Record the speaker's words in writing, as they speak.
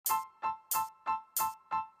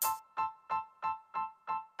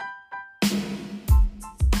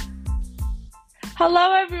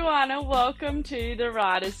Hello, everyone, and welcome to the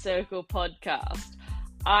Writer's Circle podcast.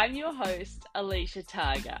 I'm your host, Robyn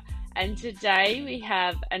Targa, and today we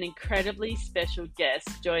have an incredibly special guest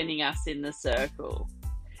joining us in the circle.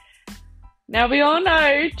 Now, we all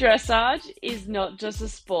know dressage is not just a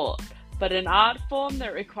sport, but an art form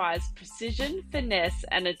that requires precision, finesse,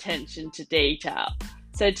 and attention to detail.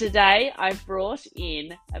 So today I've brought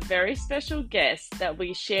in a very special guest that will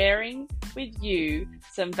be sharing with you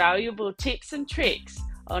some valuable tips and tricks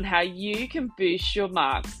on how you can boost your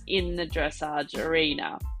marks in the dressage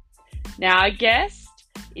arena. Now, our guest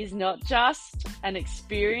is not just an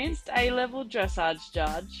experienced A-level Dressage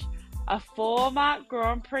Judge, a former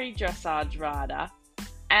Grand Prix dressage rider,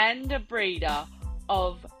 and a breeder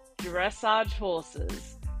of dressage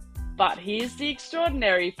horses. But here's the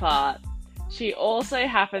extraordinary part. She also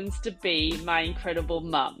happens to be my incredible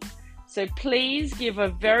mum. So please give a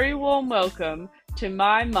very warm welcome to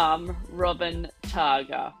my mum, Robyn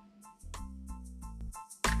Targa.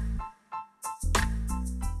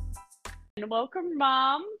 And welcome,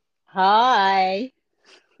 Mum. Hi.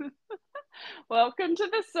 Welcome to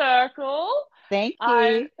the circle. Thank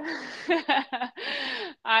you.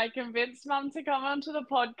 I convinced Mum to come onto the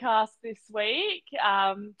podcast this week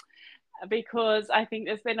because I think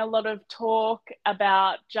there's been a lot of talk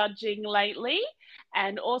about judging lately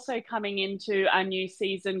and also coming into a new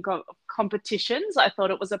season competitions. I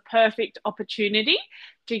thought it was a perfect opportunity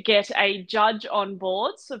to get a judge on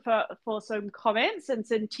board for some comments and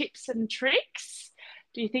some tips and tricks.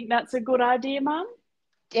 Do you think that's a good idea, Mum?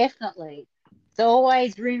 Definitely. There's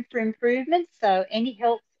always room for improvement, so any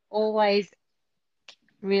help's always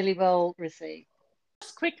really well received.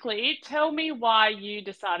 Just quickly, tell me why you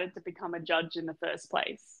decided to become a judge in the first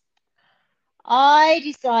place. I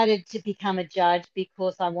decided to become a judge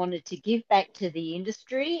because I wanted to give back to the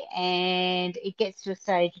industry, and it gets to a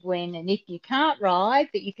stage when, and if you can't ride,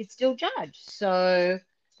 but you could still judge. So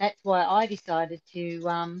that's why I decided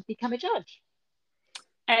to become a judge.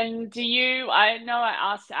 And I know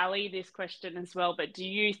I asked Ali this question as well, but do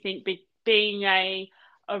you think being a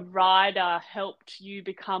rider helped you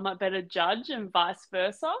become a better judge and vice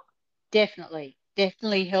versa? Definitely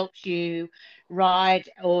helps you ride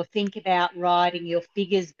or think about riding your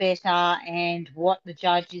figures better and what the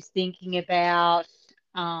judge is thinking about.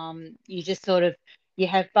 You just you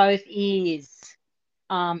have both ears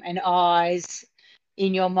and eyes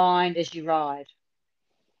in your mind as you ride.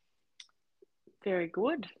 Very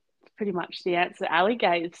good. Pretty much the answer Ali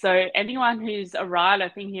gave. So anyone who's a rider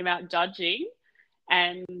thinking about judging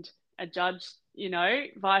and a judge,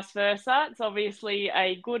 vice versa, it's obviously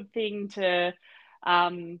a good thing to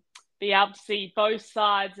be able to see both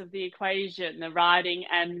sides of the equation, the riding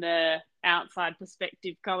and the outside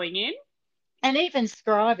perspective going in. And even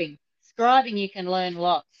scribing. Scribing, you can learn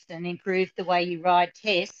lots and improve the way you ride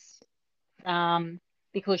tests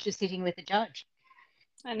because you're sitting with a judge.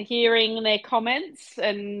 And hearing their comments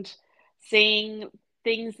and seeing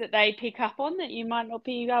things that they pick up on that you might not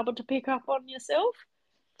be able to pick up on yourself.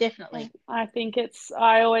 Definitely. I think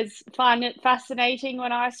I always find it fascinating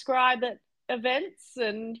when I scribe at events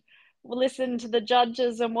and listen to the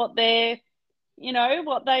judges and what they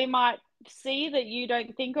might see that you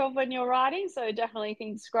don't think of when you're writing. So I definitely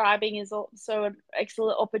think scribing is also an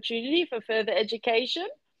excellent opportunity for further education.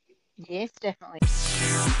 Yes, definitely.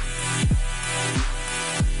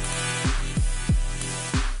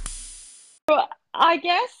 I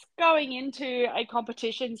guess going into a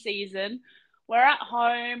competition season, we're at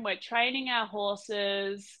home, we're training our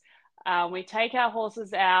horses, we take our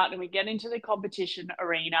horses out and we get into the competition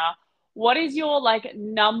arena. What is your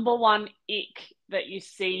number one ick that you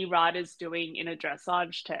see riders doing in a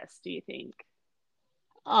dressage test, do you think?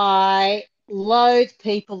 I loathe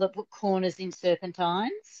people that put corners in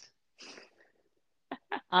serpentines.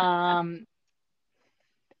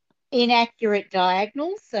 Inaccurate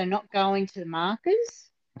diagonals, so not going to the markers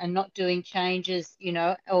and not doing changes,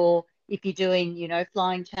 or if you're doing,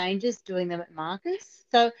 flying changes, doing them at markers.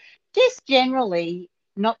 So just generally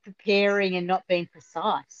not preparing and not being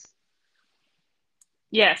precise.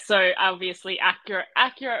 Yeah, so obviously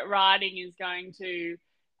accurate riding is going to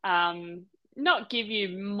not give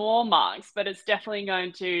you more marks, but it's definitely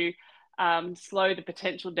going to slow the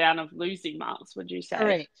potential down of losing marks, would you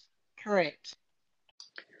say? Correct.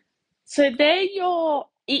 So they're your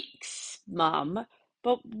icks, Mum,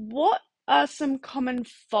 but what are some common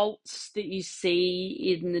faults that you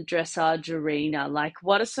see in the dressage arena?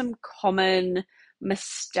 What are some common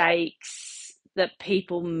mistakes that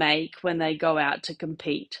people make when they go out to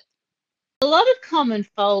compete? A lot of common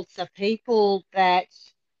faults are people that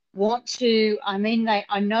want to, I mean,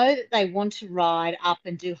 I know that they want to ride up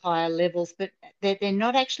and do higher levels, but they're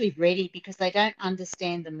not actually ready because they don't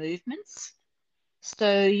understand the movements.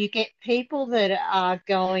 So you get people that are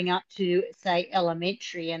going up to, say,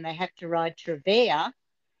 elementary and they have to ride Trevere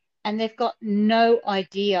and they've got no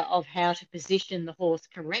idea of how to position the horse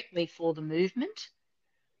correctly for the movement.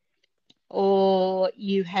 Or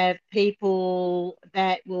you have people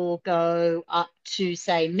that will go up to,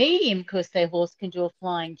 say, medium because their horse can do a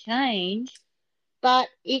flying change, but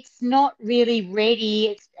it's not really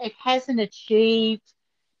ready. It hasn't achieved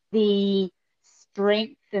the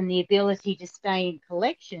strength and the ability to stay in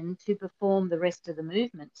collection to perform the rest of the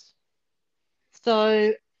movements.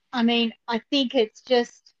 So, I mean, I think it's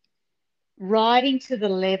just riding to the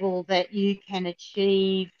level that you can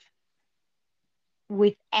achieve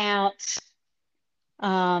without,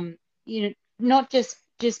 um, you know, not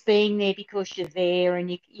just being there because you're there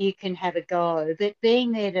and you can have a go, but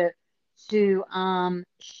being there to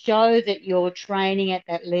show that you're training at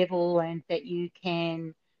that level and that you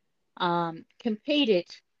can compete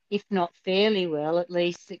it, if not fairly well, at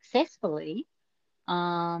least successfully,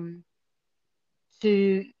 um,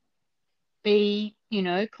 to be,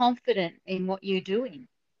 confident in what you're doing.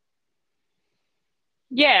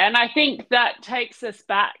 Yeah, and I think that takes us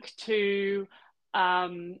back to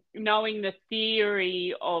knowing the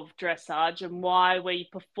theory of dressage and why we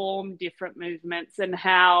perform different movements and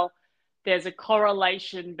how there's a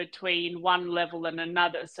correlation between one level and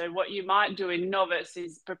another. So, what you might do in novice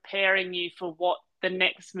is preparing you for what the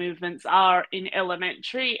next movements are in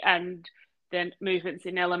elementary, and then movements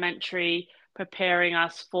in elementary preparing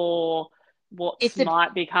us for what It's a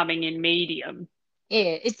might be coming in medium.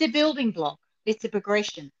 Yeah, it's a building block. It's a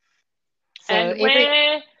progression. So And every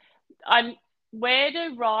I'm where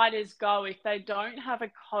do riders go if they don't have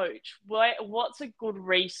a coach? What's a good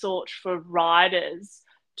resource for riders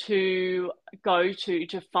to go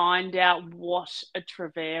to find out what a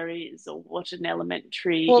trevere is or what an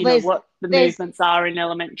elementary, well, what the there's movements are in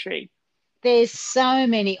elementary? there's so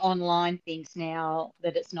many online things now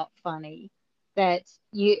that it's not funny. That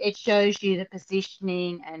it shows you the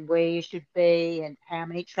positioning and where you should be and how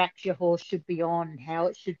many tracks your horse should be on and how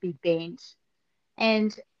it should be bent.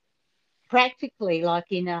 And practically,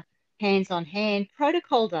 like in a hands-on hand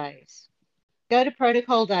protocol days. Go to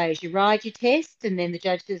protocol days, you ride your test, and then the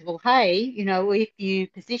judge says, well, hey, if you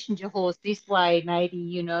positioned your horse this way,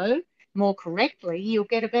 maybe, more correctly, you'll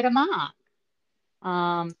get a better mark.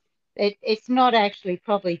 Um, it's not actually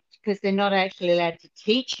probably because they're not actually allowed to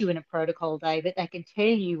teach you in a protocol day, but they can tell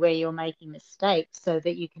you where you're making mistakes so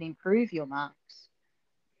that you can improve your marks.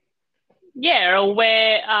 Yeah, or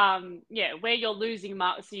where you're losing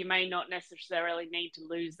marks, so you may not necessarily need to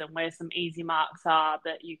lose them, where some easy marks are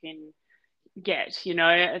that you can get.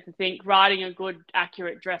 I think writing a good,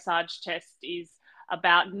 accurate dressage test is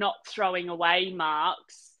about not throwing away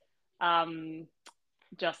marks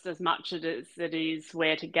just as much as it is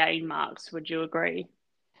where to gain marks. Would you agree?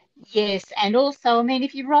 Yes, and also, I mean,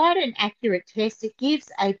 if you write an accurate test, it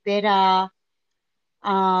gives a better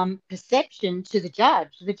perception to the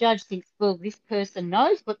judge. The judge thinks, well, this person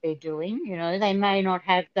knows what they're doing. They may not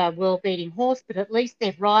have the world-beating horse, but at least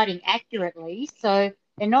they're riding accurately. So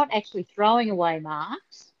they're not actually throwing away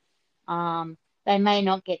marks. Um, they may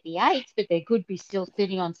not get the eights, but they could be still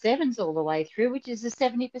sitting on sevens all the way through, which is a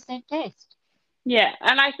 70% test. Yeah,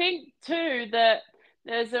 and I think too that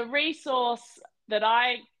there's a resource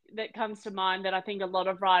that comes to mind that I think a lot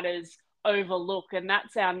of writers overlook, and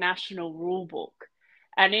that's our national rule book.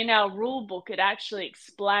 And in our rule book, it actually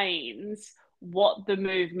explains what the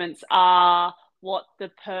movements are, what the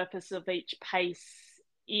purpose of each pace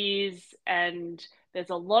is, and there's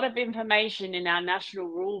a lot of information in our national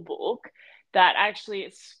rule book that actually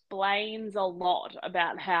explains a lot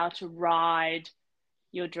about how to ride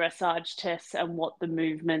your dressage tests and what the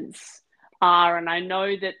movements are. And I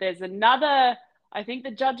know that there's another, I think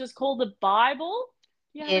the judges call the Bible.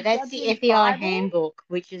 You have Yeah, a that's the judge's FEI Bible. handbook,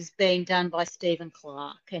 which is being done by Stephen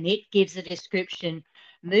Clark, and it gives a description,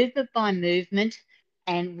 movement by movement,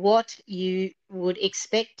 and what you would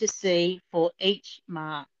expect to see for each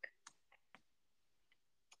mark.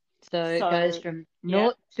 So it goes So, from yeah.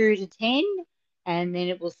 0 through to 10, and then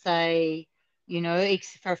it will say,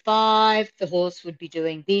 for a 5, the horse would be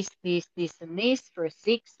doing this, this, this, and this. For a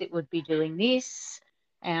 6, it would be doing this.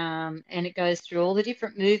 And it goes through all the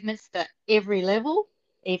different movements for every level,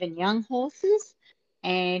 even young horses,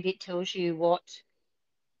 and it tells you what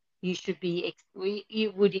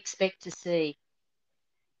you would expect to see.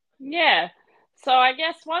 Yeah. So I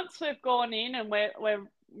guess once we've gone in and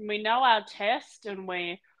we know our test and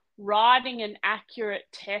riding an accurate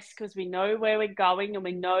test because we know where we're going and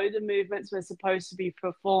we know the movements we're supposed to be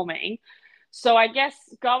performing. So I guess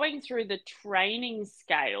going through the training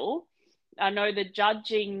scale, I know the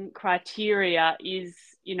judging criteria is,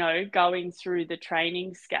 going through the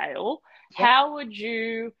training scale. Yep. How would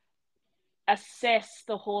you assess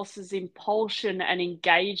the horse's impulsion and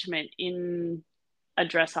engagement in a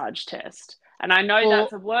dressage test? And I know Or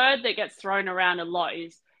that's a word that gets thrown around a lot,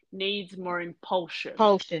 is needs more impulsion.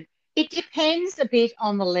 propulsion. It depends a bit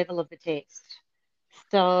on the level of the test.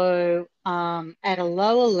 So at a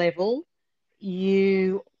lower level,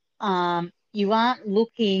 you aren't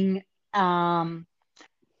looking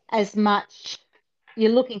as much.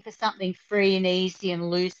 You're looking for something free and easy and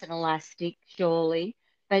loose and elastic, surely,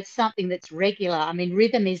 but something that's regular. I mean,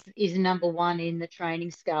 rhythm is number one in the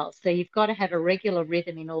training scale. So you've got to have a regular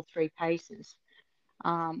rhythm in all three paces,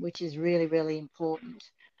 which is really, really important.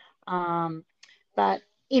 Um, but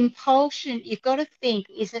impulsion, you've got to think,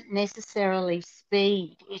 isn't necessarily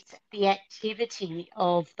speed, it's the activity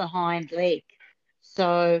of the hind leg.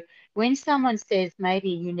 So when someone says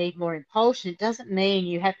maybe you need more impulsion, it doesn't mean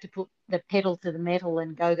you have to put the pedal to the metal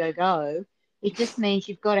and go, go, go. It just means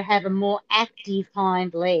you've got to have a more active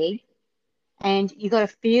hind leg, and you've got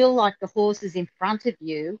to feel like the horse is in front of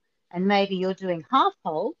you, and maybe you're doing half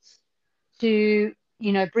holds to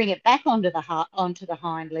bring it back onto the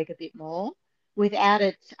hind leg a bit more without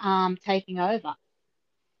it taking over.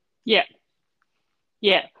 Yeah,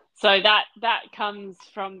 yeah. So that comes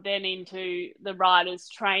from then into the riders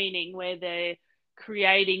training where they're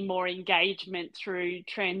creating more engagement through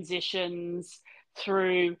transitions,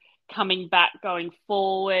 through coming back, going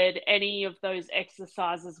forward, any of those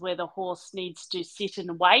exercises where the horse needs to sit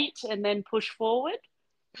and wait and then push forward.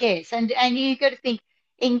 Yes, and you've got to think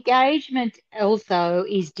engagement also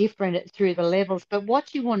is different through the levels, but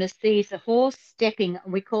what you want to see is a horse stepping,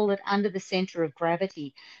 we call it under the center of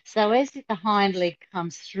gravity. So as the hind leg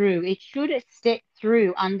comes through, it should step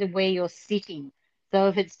through under where you're sitting. So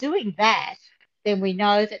if it's doing that, then we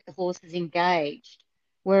know that the horse is engaged.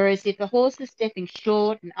 Whereas if the horse is stepping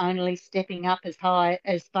short and only stepping up as far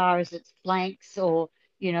as its flanks, or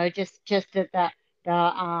just at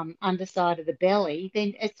the underside of the belly,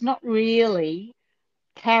 then it's not really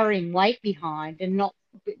carrying weight behind, and not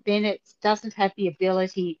then it doesn't have the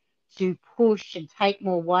ability to push and take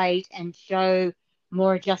more weight and show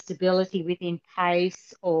more adjustability within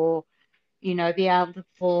pace, or be able to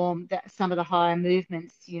perform some of the higher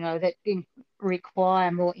movements that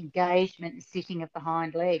require more engagement and sitting of the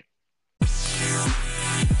hind leg.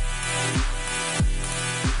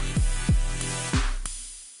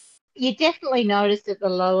 You definitely notice at the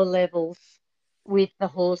lower levels with the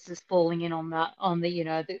horses falling in on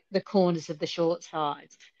the the corners of the short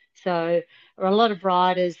sides. So a lot of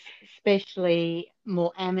riders, especially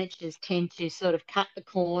more amateurs, tend to sort of cut the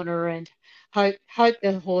corner and hope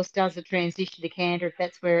the horse does a transition to canter if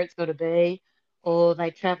that's where it's got to be, or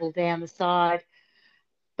they travel down the side.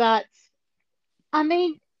 But I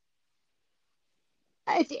mean,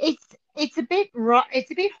 it's a bit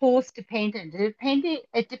it's a bit horse dependent.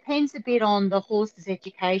 It depends a bit on the horse's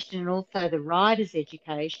education and also the rider's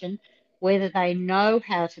education, whether they know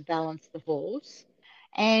how to balance the horse.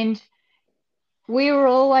 And we were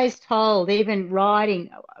always told, even riding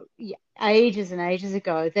ages and ages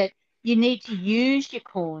ago, that you need to use your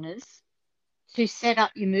corners to set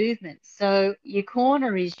up your movements. So your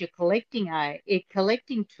corner is your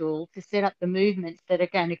collecting tool to set up the movements that are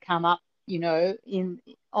going to come up, in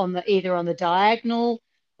on the either on the diagonal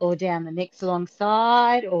or down the next long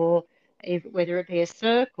side, or whether it be a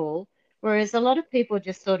circle. Whereas a lot of people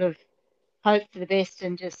just sort of hope for the best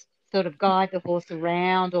and just sort of guide the horse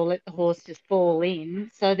around or let the horse just fall in.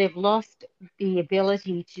 So they've lost the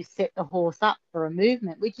ability to set the horse up for a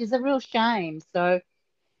movement, which is a real shame. So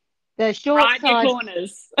the short Ride your sides,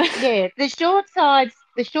 corners. yeah, the short sides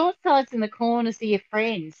and the corners are your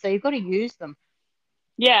friends, so you've got to use them.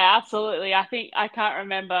 Yeah, absolutely. I think I can't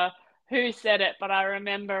remember who said it, but I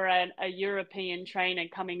remember a European trainer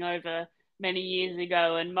coming over many years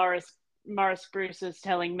ago, and Morris Bruce was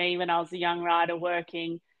telling me when I was a young rider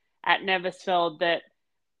working at Neversfeld that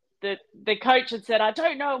the coach had said, "I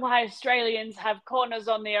don't know why Australians have corners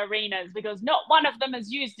on the arenas because not one of them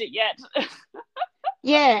has used it yet."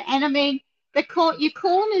 Yeah, and I mean your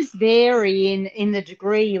corners vary in the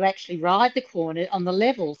degree you actually ride the corner on the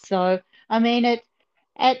level. So I mean at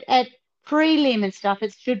prelim and stuff,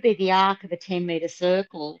 it should be the arc of a 10-meter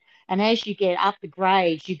circle. And as you get up the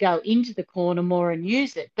grades, you go into the corner more and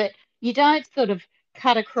use it. But you don't sort of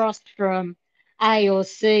cut across from A or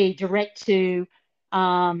C direct to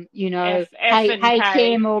F and HM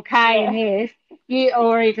K. or K and Yeah. F. you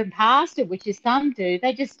or even past it, which is some do.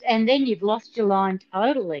 They just and then you've lost your line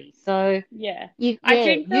totally. So Yeah. you I yeah,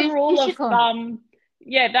 think the rule use of your corners. thumb,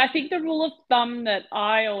 yeah, I think the rule of thumb that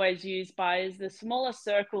I always use by is the smaller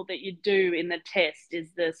circle that you do in the test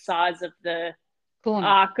is the size of the Corner.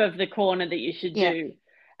 arc of the corner that you should Yeah, do.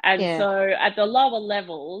 And yeah. so at the lower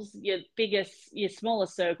levels, your smaller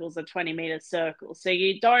circles are 20-meter circles. So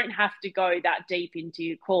you don't have to go that deep into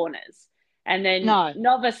your corners. And then No.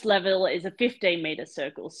 novice level is a 15-meter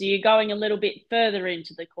circle. So you're going a little bit further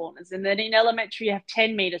into the corners. And then in elementary, you have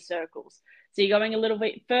 10-meter circles. So you're going a little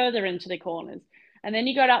bit further into the corners. And then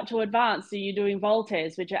you go up to advanced, so you're doing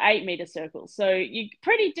voltaires, which are 8-meter circles. So you're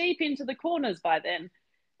pretty deep into the corners by then.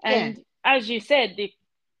 Yeah. And as you said, if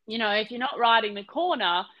you're not riding the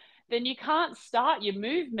corner, then you can't start your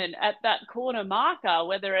movement at that corner marker,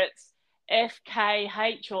 whether it's F, K,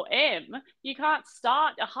 H, or M. You can't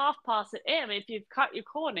start a half pass at M if you've cut your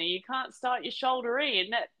corner. You can't start your shoulder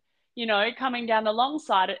in at, coming down the long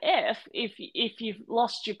side at F if you've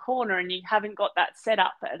lost your corner and you haven't got that set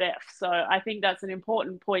up at F. So I think that's an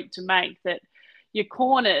important point to make, that your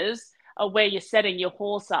corners are where you're setting your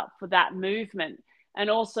horse up for that movement. And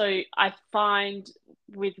also, I find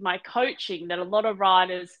with my coaching that a lot of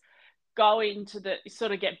riders go into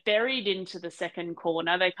sort of get buried into the second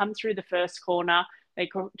corner. They come through the first corner, they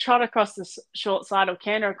trot across the short side or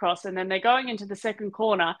canter across, and then they're going into the second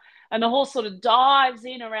corner, and the horse sort of dives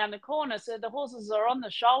in around the corner. So the horses are on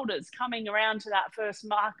the shoulders coming around to that first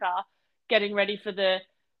marker, getting ready for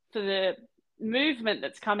the movement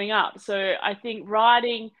that's coming up. So I think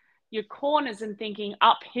riding your corners and thinking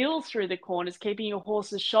uphill through the corners, keeping your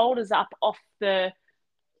horse's shoulders up off the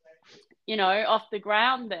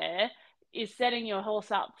ground there, is setting your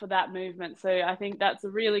horse up for that movement. So I think that's a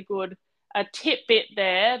really good tidbit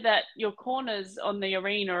there, that your corners on the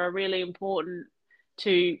arena are really important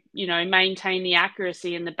to, maintain the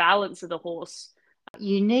accuracy and the balance of the horse.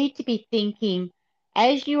 You need to be thinking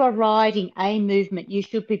as you are riding a movement, you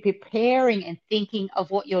should be preparing and thinking of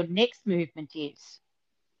what your next movement is.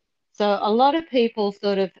 So a lot of people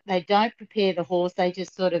they don't prepare the horse, they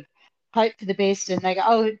just sort of hope for the best and they go,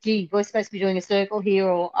 oh, gee, we're supposed to be doing a circle here,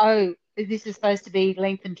 or oh, this is supposed to be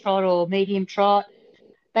lengthened trot or medium trot.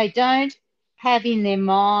 They don't have in their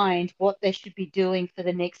mind what they should be doing for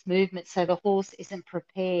the next movement, so the horse isn't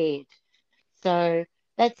prepared. So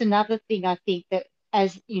that's another thing I think that,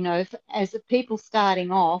 as people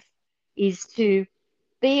starting off, is to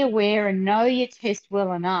be aware and know your test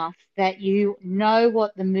well enough that you know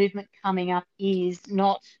what the movement coming up is,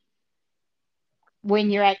 not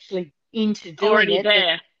when you're actually into doing Already it. But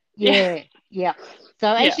there. Yeah. yeah, yeah.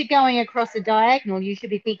 So as Yeah. you're going across a diagonal, you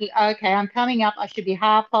should be thinking, okay, I'm coming up, I should be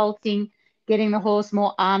half halting, getting the horse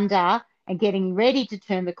more under and getting ready to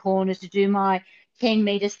turn the corner to do my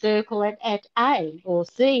 10-meter circle at A or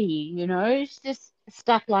C, it's just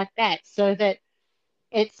stuff like that, so that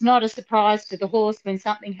it's not a surprise to the horse when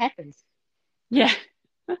something happens. Yeah.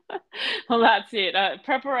 Well, that's it.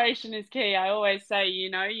 Preparation is key. I always say,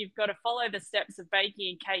 you've got to follow the steps of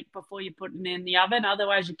baking a cake before you put it in the oven.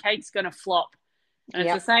 Otherwise, your cake's going to flop. And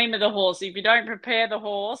it's the Yep. same with the horse. If you don't prepare the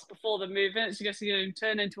horse before the movement, it's just going to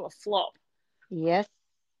turn into a flop. Yes.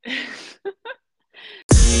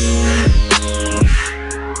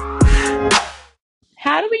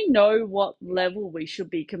 How do we know what level we should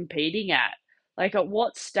be competing at? Like, at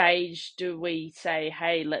what stage do we say,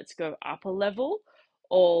 hey, let's go up a level?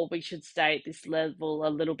 Or we should stay at this level a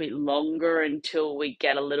little bit longer until we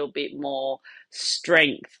get a little bit more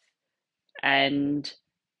strength and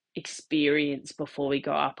experience before we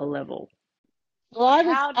go up a level? Well, Or I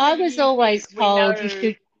was how do I was you always think we told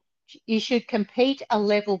know? you should compete a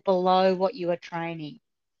level below what you are training.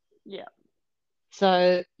 Yeah,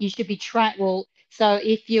 So you should be well, so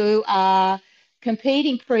if you are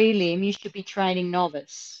competing prelim, you should be training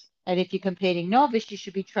novice. And if you're competing novice, you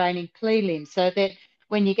should be training prelim, so that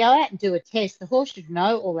when you go out and do a test, the horse should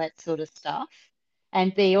know all that sort of stuff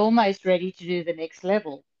and be almost ready to do the next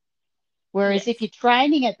level. Whereas if yes, you're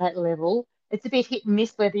training at that level, it's a bit hit and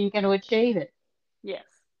miss whether you're going to achieve it. yes,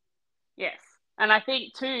 yes. And I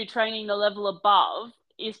think too, training the level above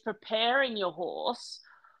is preparing your horse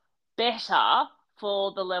better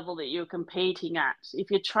for the level that you're competing at.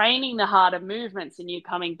 If you're training the harder movements and you're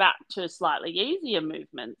coming back to slightly easier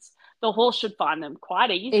movements, the horse should find them quite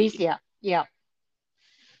easy. Easier. Yeah.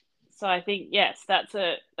 So I think yes, that's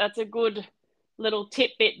a good little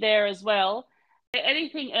tidbit there as well.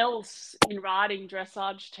 Anything else in riding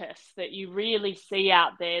dressage tests that you really see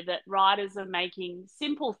out there that riders are making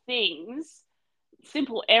simple things,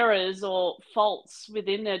 simple errors or faults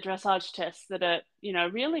within their dressage tests that are,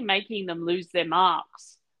 really making them lose their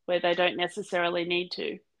marks where they don't necessarily need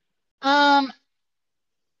to? Um,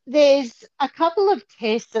 there's a couple of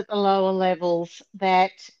tests at the lower levels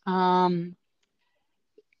that, because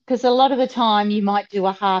a lot of the time you might do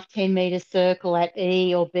a half 10-meter circle at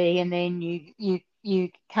E or B, and then you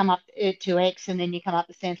come up to X, and then you come up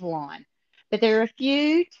the center line. But there are a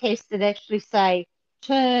few tests that actually say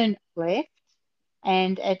turn left,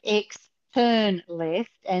 and at X turn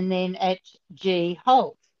left, and then at G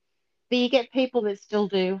halt. But you get people that still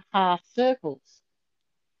do half circles.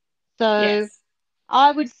 So Yes.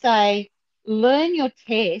 I would say learn your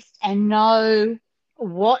test and know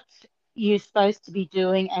what you're supposed to be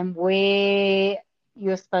doing and where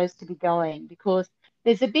you're supposed to be going, because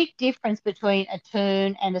there's a big difference between a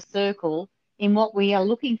turn and a circle in what we are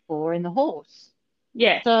looking for in the horse.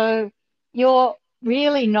 Yeah. So you're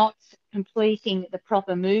really not completing the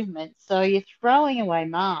proper movement, so you're throwing away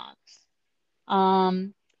marks.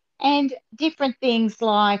 Um, and different things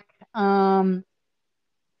like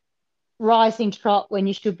rising trot when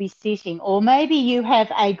you should be sitting, or maybe you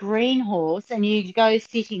have a green horse and you go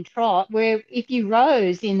sitting trot, where if you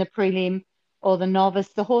rose in the prelim or the novice,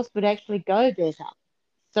 the horse would actually go better.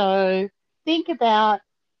 So think about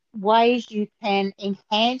ways you can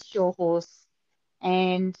enhance your horse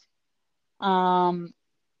and um,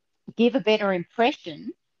 give a better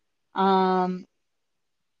impression, um,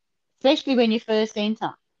 especially when you first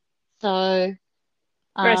enter. So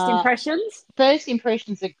First uh, impressions? first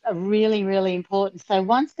impressions are really, really important. So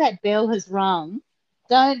once that bell has rung,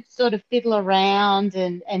 don't sort of fiddle around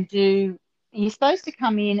and do. You're supposed to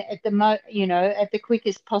come in at at the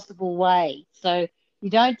quickest possible way. So you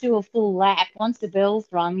don't do a full lap. Once the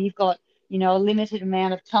bell's rung, you've got, a limited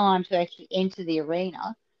amount of time to actually enter the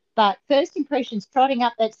arena. But first impressions, trotting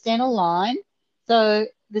up that center line. So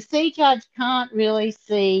the C judge can't really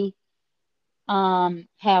see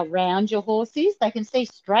how round your horse is. They can see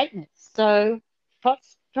straightness. So trot,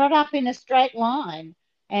 trot up in a straight line.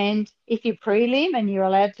 And if you're prelim and you're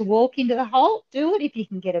allowed to walk into the halt, do it if you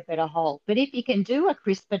can get a better halt. But if you can do a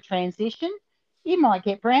crisper transition, you might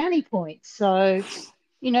get brownie points. So,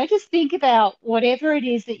 just think about whatever it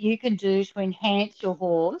is that you can do to enhance your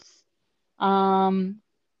horse. Um,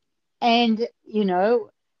 and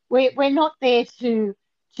we're not there to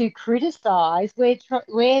criticize. We're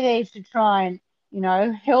there to try and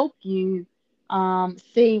help you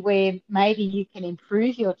see where maybe you can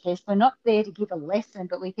improve your test. We're not there to give a lesson,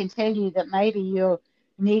 but we can tell you that maybe you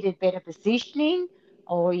needed better positioning,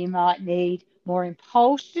 or you might need more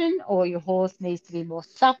impulsion, or your horse needs to be more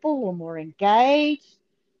supple or more engaged,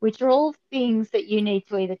 which are all things that you need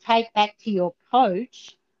to either take back to your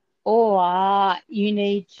coach, or you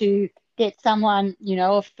need to get someone,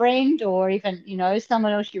 a friend, or even,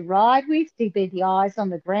 someone else you ride with, to be the eyes on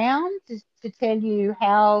the ground to tell you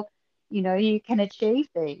how, you can achieve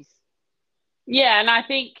these. Yeah, and I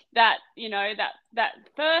think that, that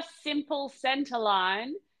first simple center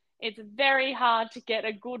line, it's very hard to get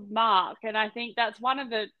a good mark. And I think that's one of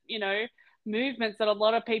the, movements that a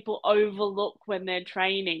lot of people overlook when they're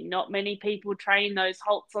training. Not many people train those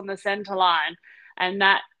halts on the center line. And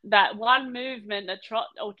that one movement, a trot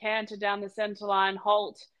or canter down the center line,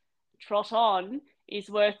 halt, trot on, is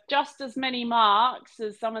worth just as many marks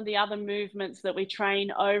as some of the other movements that we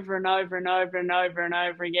train over and over and over and over and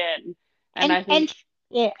over again. And And I think, and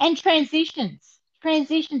yeah, and transitions.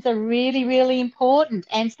 Transitions are really, really important,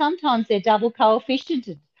 and sometimes they're double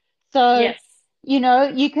coefficiented. So, yes,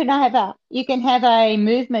 you can have a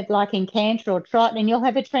movement like in canter or trot, and you'll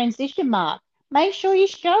have a transition mark. Make sure you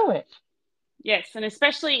show it. yes. And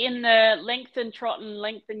especially in the lengthen trot and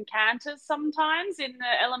lengthen canters, sometimes in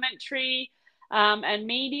the elementary and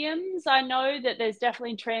mediums, I know that there's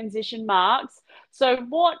definitely transition marks. So,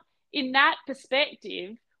 what, in that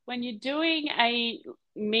perspective, when you're doing a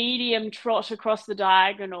medium trot across the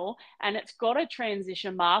diagonal and it's got a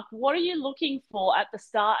transition mark, what are you looking for at the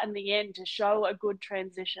start and the end to show a good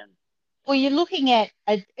transition? Well, you're looking at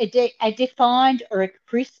a defined or a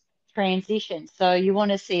crisp transition. So you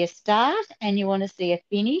want to see a start and you want to see a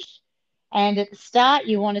finish. And at the start,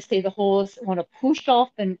 you want to see the horse want to push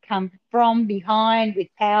off and come from behind with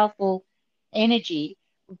powerful energy.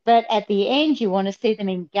 But at the end, you want to see them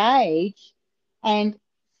engage and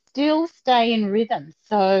still stay in rhythm.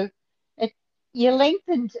 So it, your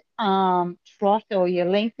lengthened trot or your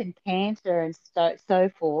lengthened canter and so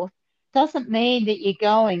forth doesn't mean that you're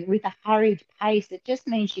going with a hurried pace. It just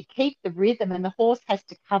means you keep the rhythm and the horse has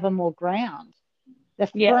to cover more ground. The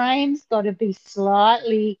Yeah. frame's got to be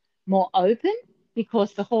slightly more open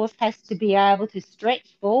because the horse has to be able to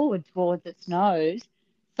stretch forward towards its nose.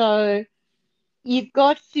 So you've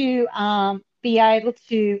got to be able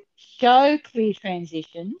to show clear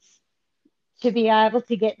transitions to be able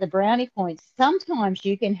to get the brownie points. Sometimes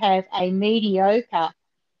you can have a mediocre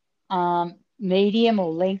medium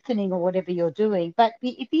or lengthening or whatever you're doing, but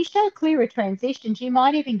if you show clearer transitions, you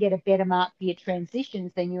might even get a better mark for your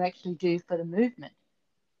transitions than you actually do for the movement.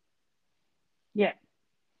 Yeah.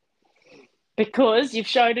 Because you've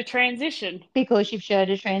showed a transition. Because you've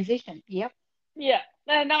showed a transition. Yep. Yeah.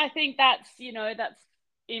 And I think that's, that's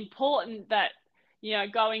important that,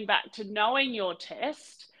 going back to knowing your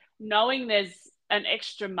test, knowing there's an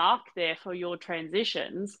extra mark there for your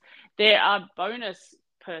transitions, there are bonus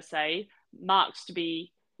per se marks to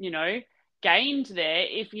be, gained there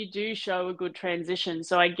if you do show a good transition.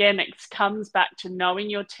 So again, it comes back to knowing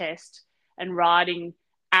your test and riding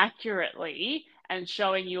accurately and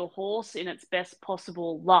showing your horse in its best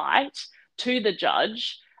possible light to the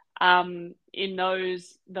judge in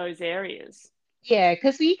those areas. Yeah,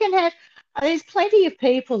 because you can have, there's plenty of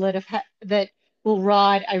people that that will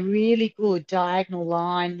ride a really good diagonal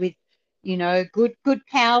line with, good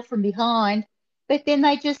power from behind, but then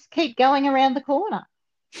they just keep going around the corner.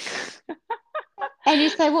 And you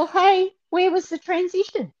say, well, hey, where was the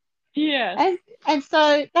transition? Yes. And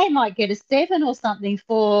so they might get a 7 or something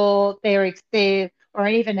for their or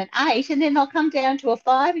even an 8, and then they'll come down to a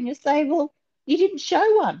 5, and you say, well, you didn't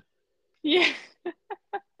show one. Yeah.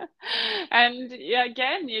 And yeah,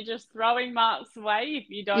 again, you're just throwing marks away if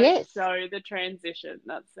you don't Yes. show the transition.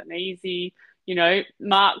 That's an easy,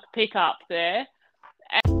 mark pickup there.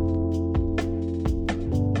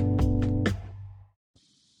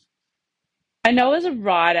 I know as a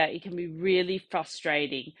rider, it can be really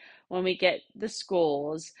frustrating when we get the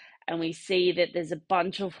scores and we see that there's a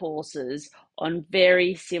bunch of horses on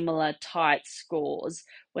very similar tight scores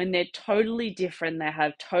when they're totally different, they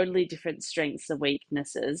have totally different strengths and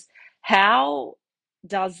weaknesses. How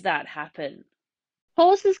does that happen?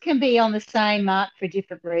 Horses can be on the same mark for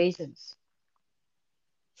different reasons.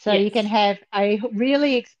 So you can Yes. have a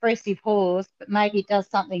really expressive horse, but maybe it does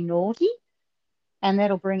something naughty, and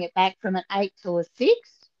that'll bring it back from an 8 to a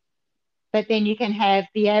 6. But then you can have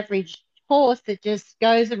the average horse that just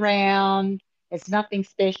goes around, it's nothing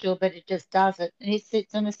special, but it just does it, and it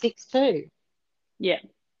sits on a 6 too. Yeah.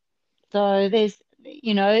 So there's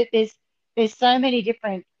so many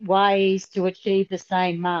different ways to achieve the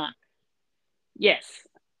same mark. Yes.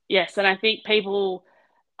 Yes. And I think people,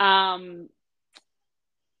 um,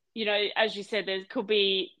 as you said, there could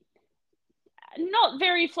be not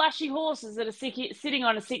very flashy horses that are sitting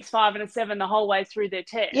on a 6, 5, and a 7 the whole way through their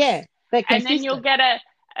Yeah, test, but and then you'll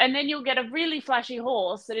consistent. get a really flashy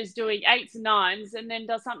horse that is doing 8s and 9s, and then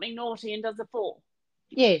does something naughty and does a 4,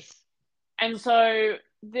 Yes, and so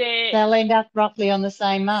they're they'll end up roughly on the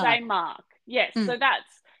same mark. same mark. Yes, Mm. so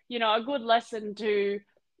that's a good lesson to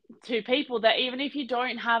people that even if you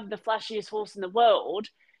don't have the flashiest horse in the world,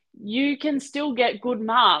 you can still get good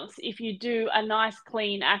marks if you do a nice,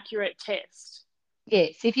 clean, accurate test.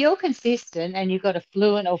 Yes, if you're consistent and you've got a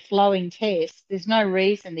fluent or flowing test, there's no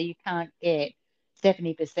reason that you can't get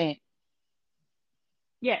 70%.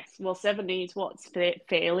 Yes, well, 70 is what's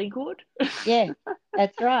fairly good. Yeah,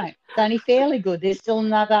 that's right. It's only fairly good. There's still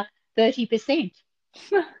another 30%.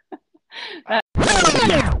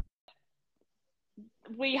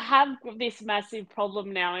 We have this massive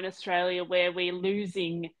problem now in Australia where we're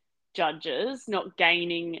losing judges, not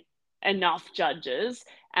gaining enough judges.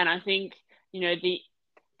 And I think,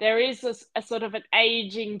 there is a sort of an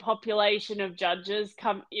aging population of judges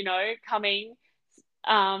coming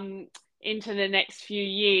um, into the next few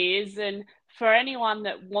years. And for anyone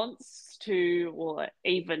that wants to, or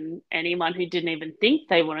even anyone who didn't even think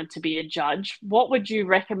they wanted to be a judge, what would you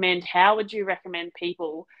recommend? How would you recommend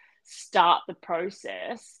people start the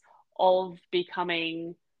process of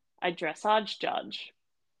becoming a dressage judge?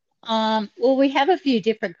 Well, we have a few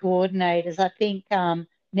different coordinators. I think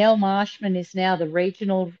Nell Marshman is now the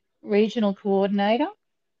regional coordinator.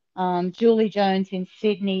 Julie Jones in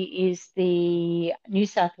Sydney is the New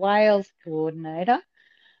South Wales coordinator.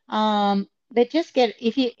 But just get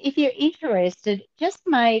if you're interested, just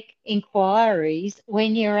make inquiries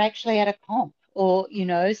when you're actually at a comp or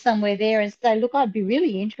somewhere there and say, look, I'd be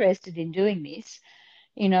really interested in doing this.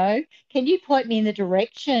 Can you point me in the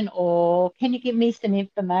direction or can you give me some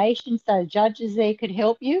information so judges there could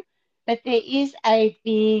help you? But there is a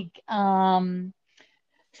big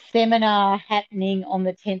seminar happening on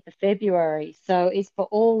the 10th of February. So it's for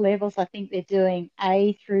all levels. I think they're doing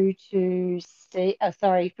A through to C,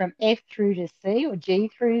 from F through to C or G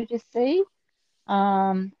through to C.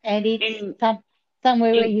 And it's In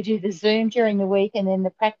somewhere where in you do the Zoom during the week and then the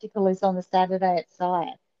practical is on the Saturday at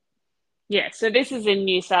SIAT. Yeah, so this is in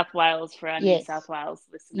New South Wales for our New Yes, South Wales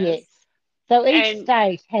yes. listeners. So each And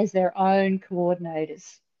state has their own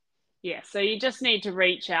coordinators. yeah, so you just need to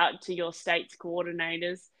reach out to your state's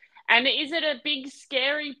coordinators. And is it a big,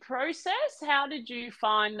 scary process? How did you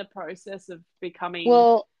find the process of becoming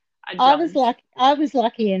Well, a judge? I was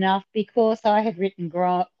lucky enough because I had ridden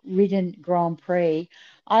Grand Prix.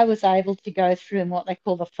 I was able to go through in what they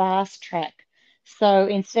call the fast track. So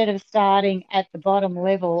instead of starting at the bottom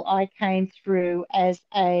level, I came through as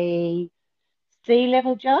a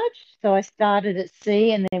C-level judge. So I started at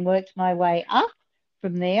C and then worked my way up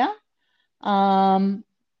from there. Um,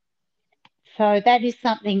 so that is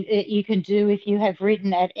something that you can do if you have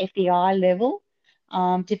ridden at FEI level,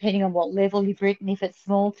 depending on what level you've ridden. If it's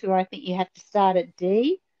small tour, I think you have to start at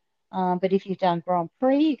D. But if you've done Grand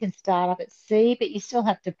Prix, you can start up at C, but you still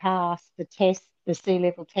have to pass the tests, the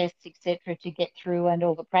C-level tests, etc., to get through and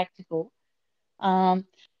all the practical. Um,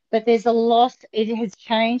 but there's a lot, it has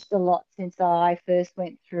changed a lot since I first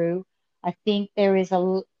went through. I think there is a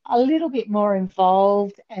little bit more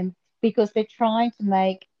involved, and because they're trying to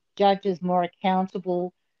make judges more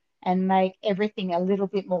accountable and make everything a little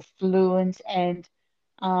bit more fluent and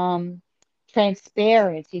um,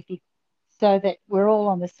 transparent, if you, so that we're all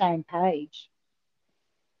on the same page.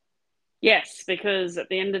 Yes, because at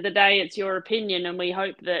the end of the day, it's your opinion, and we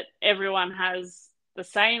hope that everyone has the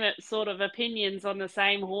same sort of opinions on the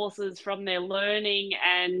same horses from their learning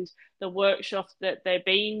and the workshops that they've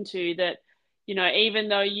been to. That, even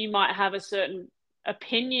though you might have a certain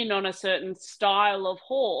opinion on a certain style of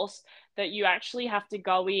horse, that you actually have to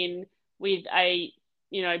go in with a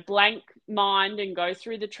blank mind and go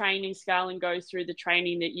through the training scale and go through the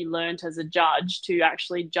training that you learnt as a judge to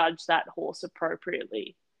actually judge that horse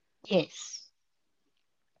appropriately. Yes.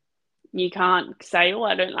 You can't say, "Oh,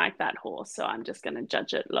 I don't like that horse, so I'm just going to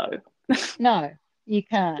judge it low." No, you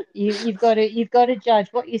can't. You've got to judge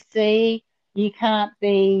what you see. You can't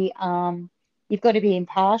be you've got to be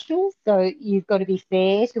impartial, so you've got to be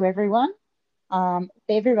fair to everyone.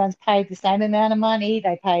 Everyone's paid the same amount of money.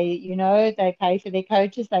 They pay, they pay for their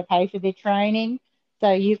coaches, they pay for their training.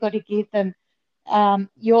 So you've got to give them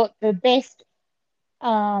your the best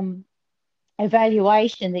um,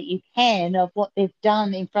 evaluation that you can of what they've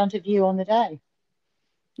done in front of you on the day.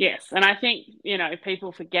 Yes, and I think,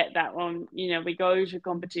 people forget that when, we go to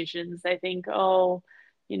competitions, they think, "Oh,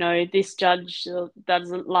 this judge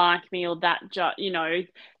doesn't like me," or that judge,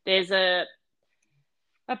 there's a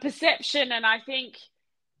perception. And I think,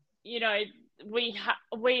 you know,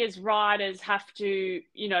 we as riders have to,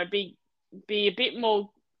 be a bit more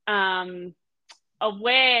um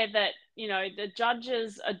aware that the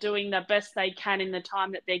judges are doing the best they can in the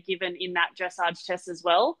time that they're given in that dressage test as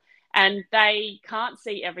well, and they can't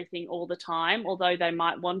see everything all the time, although they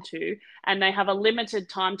might want to, and they have a limited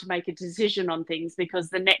time to make a decision on things because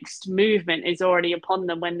the next movement is already upon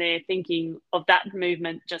them when they're thinking of that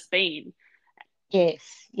movement just been. Yes,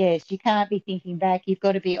 yes, you can't be thinking back. You've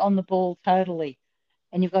got to be on the ball totally.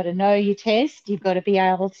 And you've got to know your test. You've got to be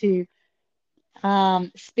able to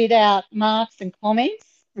spit out marks and comments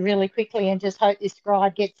really quickly and just hope this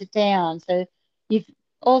scribe gets it down. So you've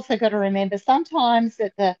also got to remember sometimes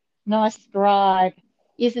that the nice scribe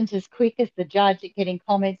isn't as quick as the judge at getting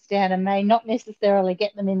comments down and may not necessarily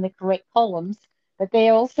get them in the correct columns, but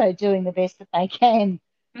they're also doing the best that they can.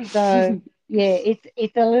 So yeah,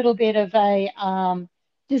 it's a little bit of a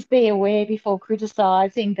just be aware before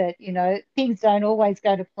criticizing that, things don't always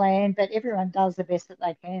go to plan, but everyone does the best that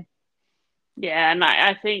they can. Yeah, and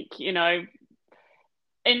I think, in the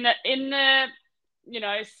you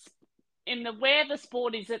know in the where the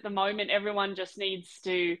sport is at the moment, everyone just needs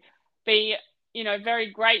to be,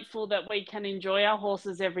 very grateful that we can enjoy our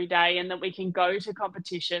horses every day and that we can go to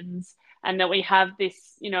competitions and that we have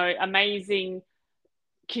this, amazing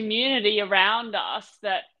community around us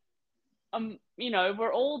that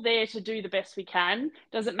we're all there to do the best we can.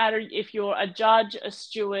 Doesn't matter if you're a judge, a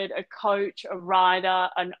steward, a coach, a rider,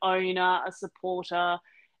 an owner, a supporter,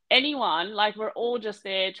 anyone. Like, we're all just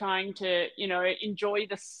there trying to, enjoy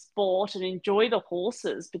the sport and enjoy the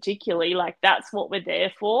horses, particularly. Like, that's what we're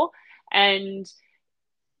there for. And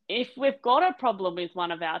if we've got a problem with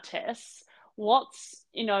one of our tests, what's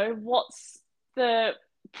the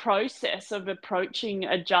process of approaching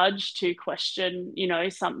a judge to question,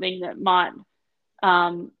 something that might,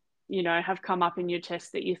 um, have come up in your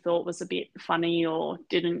test that you thought was a bit funny or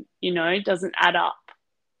didn't, doesn't add up.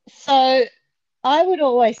 So I would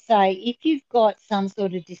always say if you've got some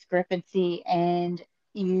sort of discrepancy and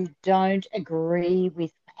you don't agree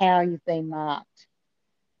with how you've been marked,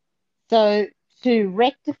 so to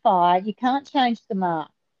rectify, you can't change the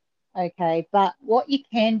mark. Okay, but what you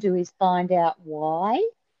can do is find out why.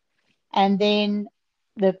 And then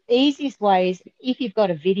the easiest way is if you've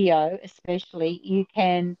got a video, especially, you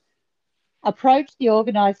can approach the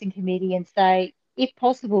organising committee and say, if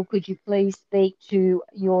possible, could you please speak to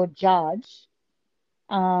your judge,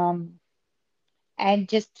 um, and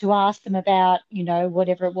just to ask them about,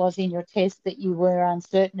 whatever it was in your test that you were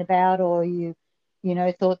uncertain about, or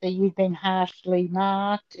thought that you'd been harshly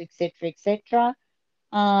marked, etc., etc.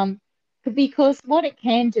 Because what it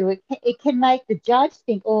can do, it can make the judge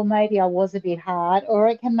think, oh, maybe I was a bit hard, or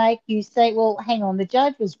it can make you say, well, hang on, the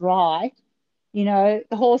judge was right. The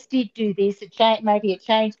horse did do this. Maybe it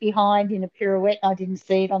changed behind in a pirouette. I didn't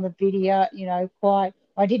see it on the video, quite.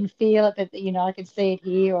 I didn't feel it, but, I could see it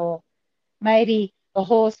here. Or maybe the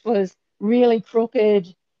horse was really crooked,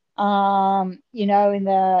 in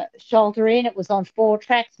the shoulder in. It was on 4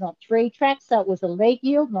 tracks, not 3 tracks. So it was a leg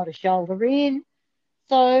yield, not a shoulder in.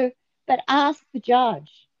 So, but ask the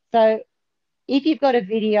judge. So if you've got a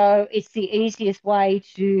video, it's the easiest way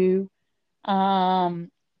to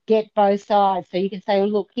get both sides. So you can say, well,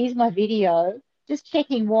 look, here's my video, just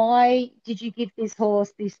checking why did you give this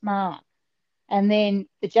horse this mark? And then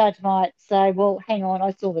the judge might say, well, hang on,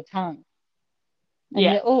 I saw the tongue. And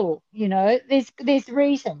Yeah. there's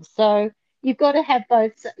reasons. So you've got to have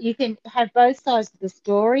both. You can have both sides of the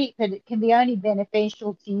story, but it can be only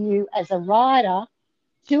beneficial to you as a rider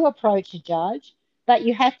to approach a judge, but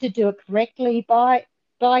you have to do it correctly by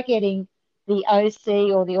getting the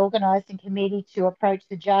OC or the organising committee to approach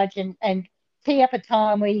the judge and tee up a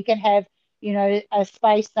time where you can have, a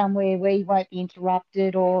space somewhere where you won't be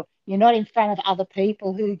interrupted, or you're not in front of other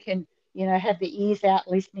people who can, have their ears out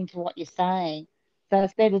listening to what you're saying. So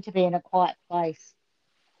it's better to be in a quiet place.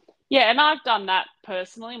 Yeah, and I've done that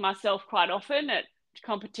personally myself quite often at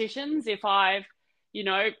competitions. If I've, you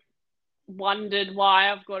know, wondered why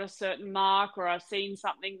I've got a certain mark, or I've seen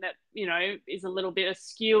something that, is a little bit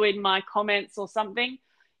askew in my comments or something.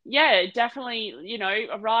 Yeah, definitely,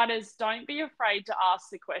 riders, don't be afraid to ask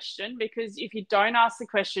the question, because if you don't ask the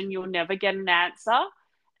question, you'll never get an answer,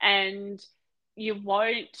 and you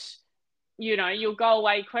won't, you'll go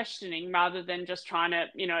away questioning rather than just trying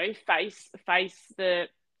to, face the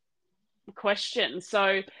question.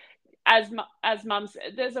 So as mum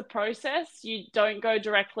said, there's a process. You don't go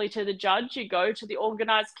directly to the judge. You go to the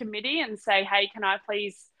organised committee and say, hey, can I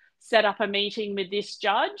please set up a meeting with this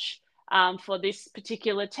judge for this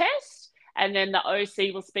particular test? And then the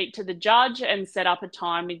OC will speak to the judge and set up a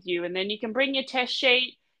time with you. And then you can bring your test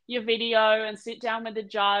sheet, your video, and sit down with the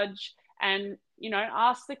judge and,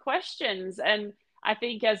 ask the questions. And I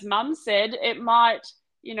think, as mum said, it might,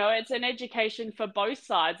 it's an education for both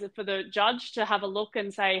sides, for the judge to have a look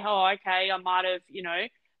and say, oh, okay, I might have,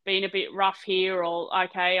 been a bit rough here, or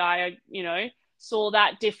okay, I, saw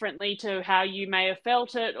that differently to how you may have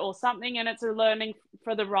felt it or something. And it's a learning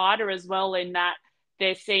for the rider as well, in that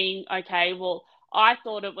they're seeing, okay, well, I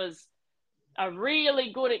thought it was a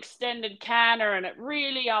really good extended canter and I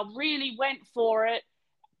really went for it,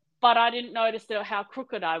 but I didn't notice how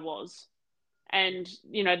crooked I was. And,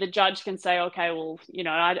 the judge can say, okay, well,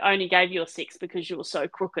 I only gave you a 6 because you were so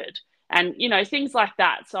crooked, and, things like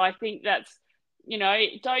that. So I think that's,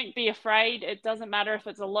 don't be afraid. It doesn't matter if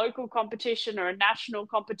it's a local competition or a national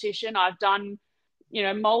competition. I've done,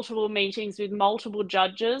 multiple meetings with multiple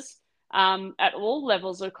judges at all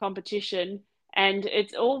levels of competition, and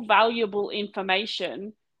it's all valuable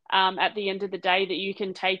information at the end of the day that you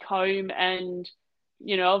can take home and,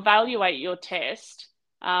 evaluate your test.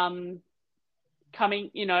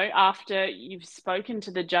 Coming, after you've spoken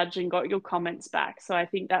to the judge and got your comments back. So I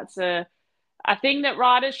think that's a thing that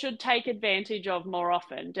riders should take advantage of more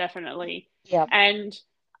often, definitely. Yeah. And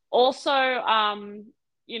also,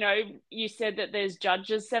 you said that there's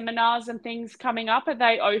judges seminars and things coming up. Are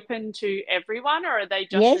they open to everyone, or are they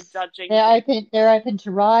just a Yes, judging they're thing? open. They're open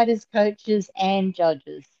to riders, coaches, and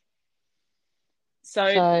judges. So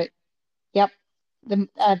So, yep.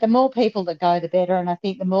 The more people that go, the better, and I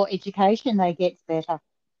think the more education they get, the better.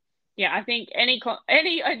 yeah, I think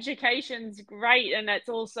any education's great, and it's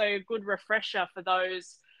also a good refresher for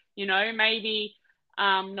those, maybe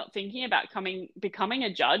not thinking about becoming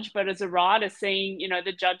a judge, but as a rider, seeing,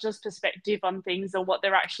 the judge's perspective on things and what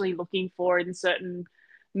they're actually looking for in certain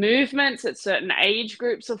movements at certain age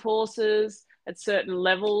groups of horses, at certain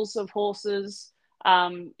levels of horses,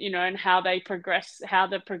 and how they progress, how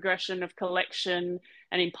the progression of collection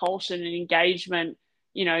and impulsion and engagement,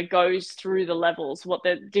 goes through the levels, what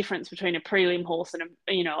the difference between a prelim horse and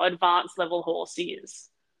a, advanced level horse is.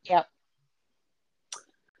 Yep.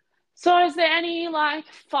 So is there any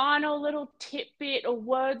final little tidbit or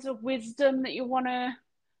words of wisdom that you want to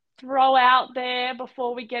throw out there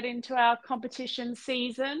before we get into our competition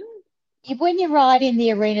season? When you ride in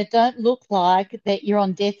the arena, don't look like that you're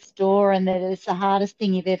on death's door and that it's the hardest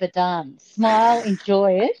thing you've ever done. Smile,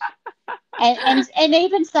 enjoy it, and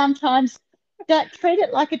even sometimes don't treat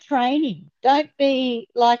it like a training. Don't be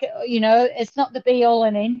like, it's not the be all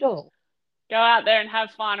and end all. Go out there and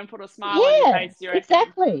have fun and put a smile on your Yeah, face, you reckon?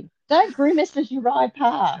 exactly. Don't grimace as you ride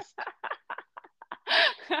past.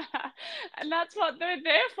 And that's what they're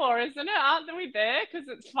there for, isn't it? Aren't we there because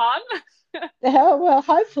it's fun? Oh, well,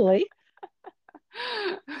 hopefully.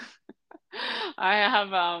 I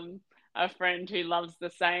have a friend who loves the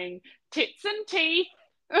saying tits and teeth.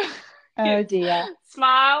 Oh dear.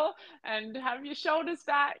 Smile and have your shoulders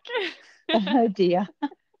back. Oh dear.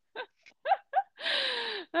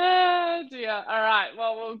 Oh dear. All right.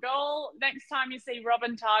 Well, we'll go next time you see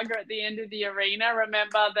Robyn Targa at the end of the arena.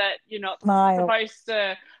 Remember that you're not Smile. supposed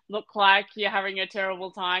to look like you're having a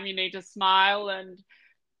terrible time. You need to smile and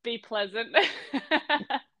be pleasant.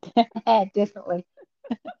 Definitely.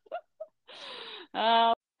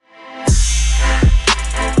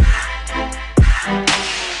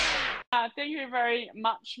 Thank you very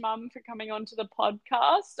much, Mum, for coming onto the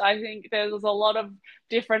podcast. I think there's a lot of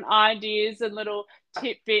different ideas and little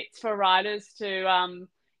tidbits for riders to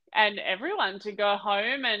and everyone to go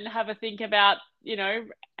home and have a think about,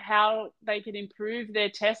 how they can improve their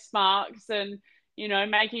test marks and,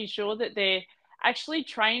 making sure that they're actually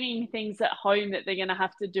training things at home that they're going to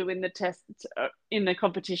have to do in the test, in the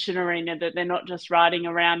competition arena, that they're not just riding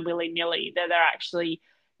around willy-nilly, that they're actually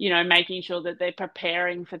making sure that they're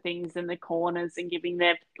preparing for things in the corners and giving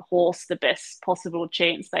their horse the best possible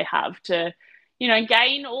chance they have to,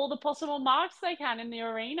 gain all the possible marks they can in the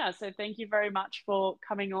arena. So thank you very much for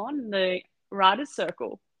coming on the Riders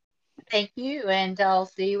Circle. Thank you, and I'll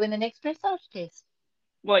see you in the next dressage test.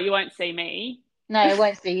 Well, you won't see me. No, I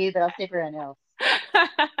won't see you, but I'll see everyone else.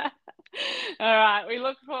 All right, we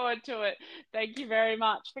look forward to it. Thank you very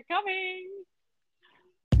much for coming.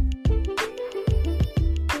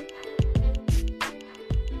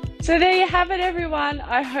 So there you have it, everyone.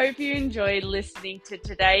 I hope you enjoyed listening to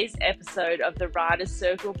today's episode of the Riders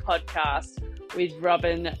Circle podcast with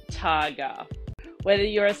Robyn Targa. Whether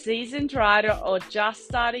you're a seasoned rider or just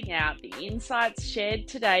starting out, the insights shared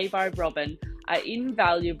today by Robyn are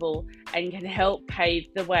invaluable and can help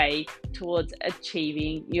pave the way towards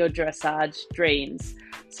achieving your dressage dreams.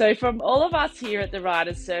 So from all of us here at the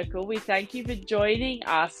Riders Circle, we thank you for joining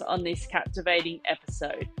us on this captivating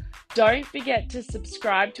episode. Don't forget to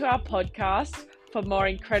subscribe to our podcast for more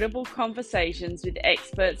incredible conversations with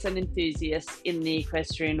experts and enthusiasts in the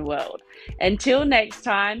equestrian world. Until next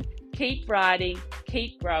time, keep riding,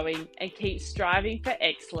 keep growing, and keep striving for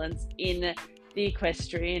excellence in the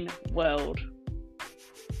equestrian world.